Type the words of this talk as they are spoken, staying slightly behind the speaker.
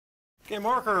Okay,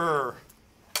 marker.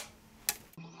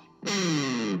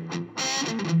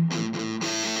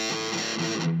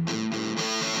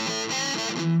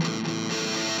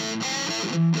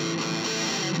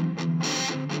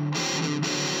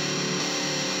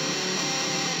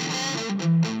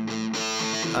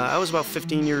 I was about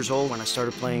 15 years old when I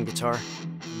started playing guitar,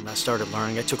 and I started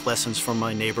learning. I took lessons from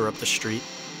my neighbor up the street.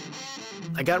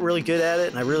 I got really good at it,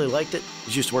 and I really liked it. I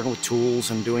was used to working with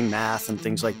tools and doing math and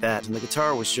things like that. And the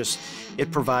guitar was just,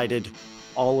 it provided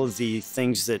all of the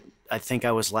things that I think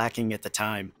I was lacking at the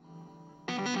time.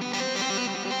 And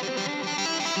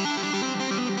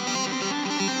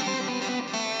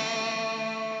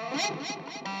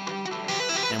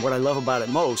what I love about it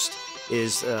most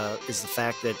is the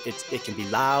fact that it can be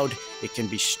loud, it can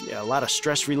be a lot of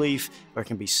stress relief, or it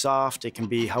can be soft, it can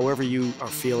be however you are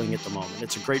feeling at the moment.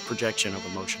 It's a great projection of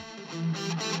emotion.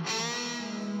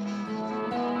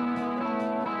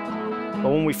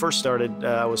 Well, when we first started,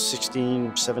 I was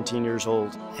 16, 17 years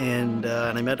old, and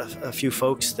I met a few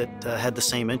folks that had the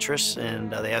same interests,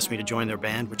 and they asked me to join their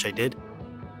band, which I did.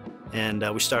 And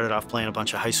we started off playing a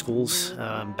bunch of high schools,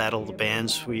 Battle of the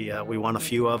Bands. We won a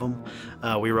few of them.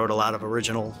 We wrote a lot of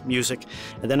original music.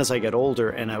 And then as I got older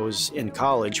and I was in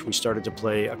college, we started to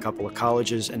play a couple of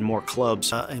colleges and more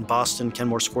clubs in Boston,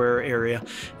 Kenmore Square area,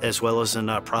 as well as in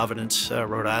Providence,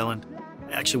 Rhode Island.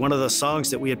 Actually, one of the songs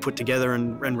that we had put together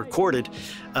and recorded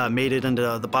made it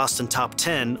into the Boston Top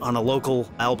 10 on a local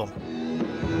album.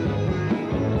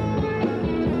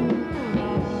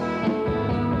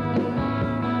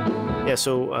 Yeah,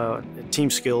 so team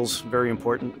skills, very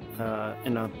important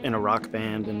in a rock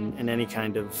band and in any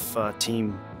kind of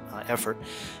team effort.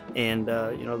 And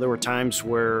you know, there were times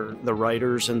where the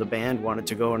writers in the band wanted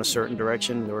to go in a certain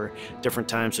direction. There were different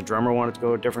times the drummer wanted to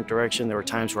go a different direction. There were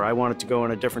times where I wanted to go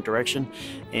in a different direction.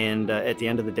 And at the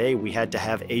end of the day, we had to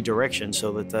have a direction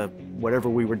so that whatever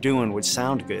we were doing would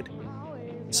sound good.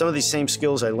 Some of these same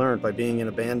skills I learned by being in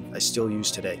a band, I still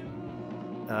use today.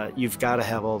 You've got to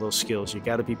have all those skills. You've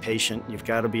got to be patient. You've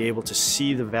got to be able to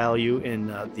see the value in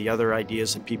the other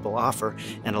ideas that people offer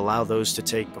and allow those to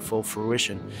take the full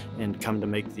fruition and come to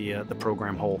make the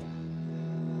program whole.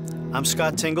 I'm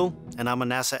Scott Tingle, and I'm a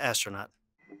NASA astronaut.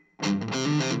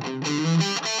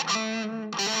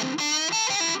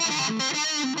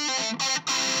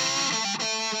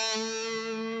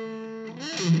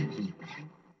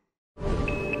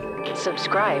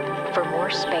 Subscribe for more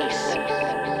space.